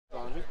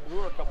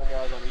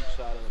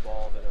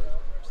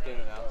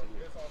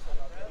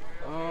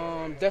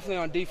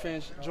Definitely on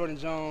defense, Jordan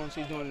Jones,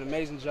 he's doing an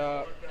amazing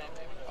job.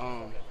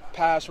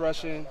 Pass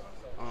rushing,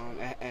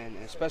 and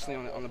especially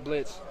on the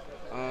blitz.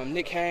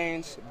 Nick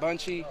Haynes,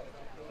 Bunchy,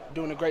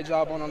 doing a great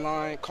job on the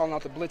line, calling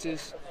out the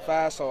blitzes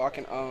fast so I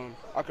can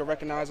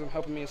recognize him,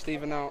 helping me and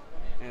Steven out.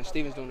 And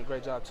Steven's doing a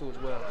great job too as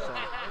well.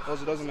 So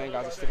those are the main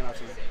guys that are sticking out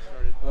to me.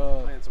 Started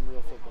playing some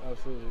real football.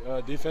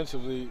 Absolutely.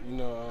 Defensively,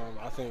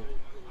 I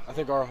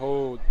think our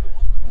whole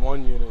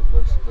one unit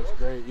looks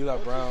great. Eli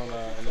Brown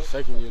in the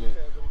second unit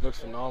looks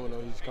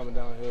phenomenal. He's coming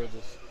downhill,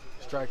 just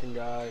striking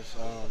guys.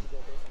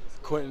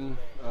 Quentin,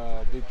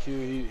 Big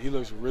Q, he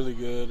looks really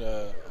good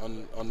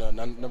on the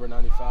number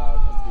 95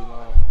 on the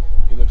D-line.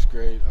 He looks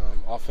great.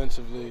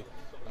 Offensively,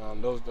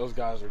 those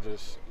guys are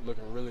just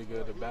looking really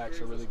good. The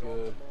backs are really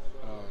good.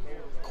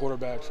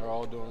 Quarterbacks are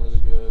all doing really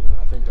good.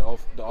 I think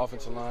the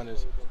offensive line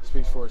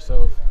speaks for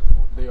itself.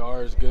 They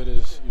are as good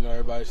as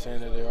everybody's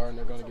saying that they are, and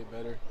they're going to get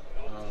better.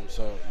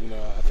 So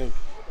I think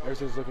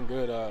everything's looking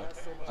good.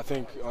 I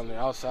think on the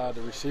outside,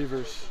 the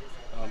receivers,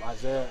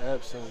 Isaiah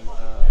Epps and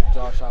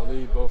Josh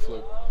Ali both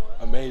look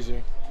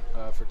amazing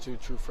for two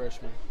true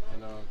freshmen,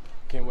 and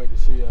can't wait to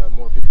see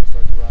more people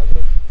start to rise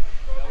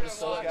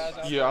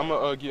up. Yeah, I'm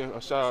gonna give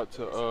a shout out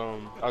to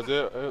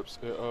Isaiah Epps.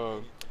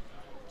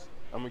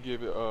 I'm gonna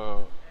give it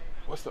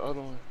what's the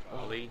other one?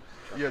 Ali.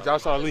 Yeah,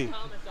 Josh Ali.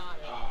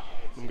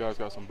 Them guys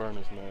got some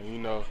burners,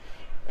 man.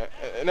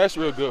 And that's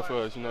real good for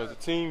us. As a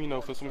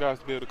team. For some guys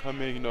to be able to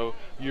come in,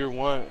 year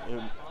one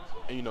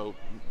and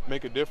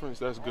make a difference.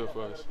 That's good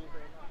for us.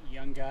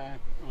 Young guy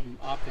on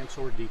offense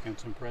or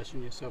defense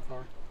impressing you so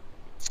far?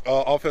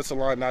 Offensive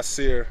line,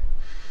 Nasir.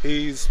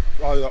 He's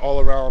probably the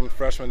all-around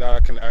freshman that I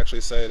can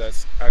actually say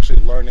that's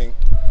actually learning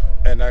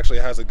and actually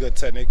has a good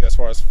technique as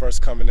far as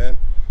first coming in.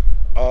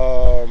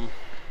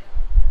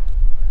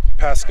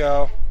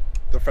 Pascal,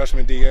 the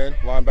freshman DN,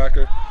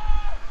 linebacker.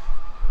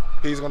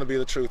 He's going to be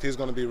the truth. He's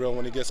going to be real.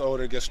 When he gets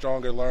older, gets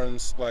stronger,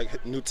 learns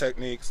new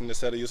techniques, and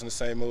instead of using the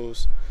same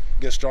moves,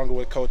 gets stronger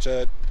with Coach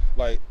Ed.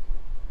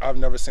 I've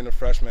never seen a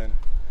freshman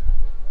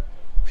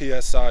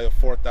PSI of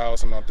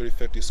 4,000 on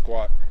 350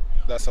 squat.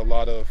 That's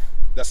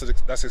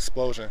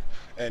explosion,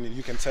 and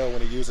you can tell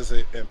when he uses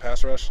it in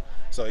pass rush.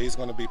 So he's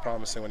going to be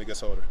promising when he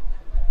gets older.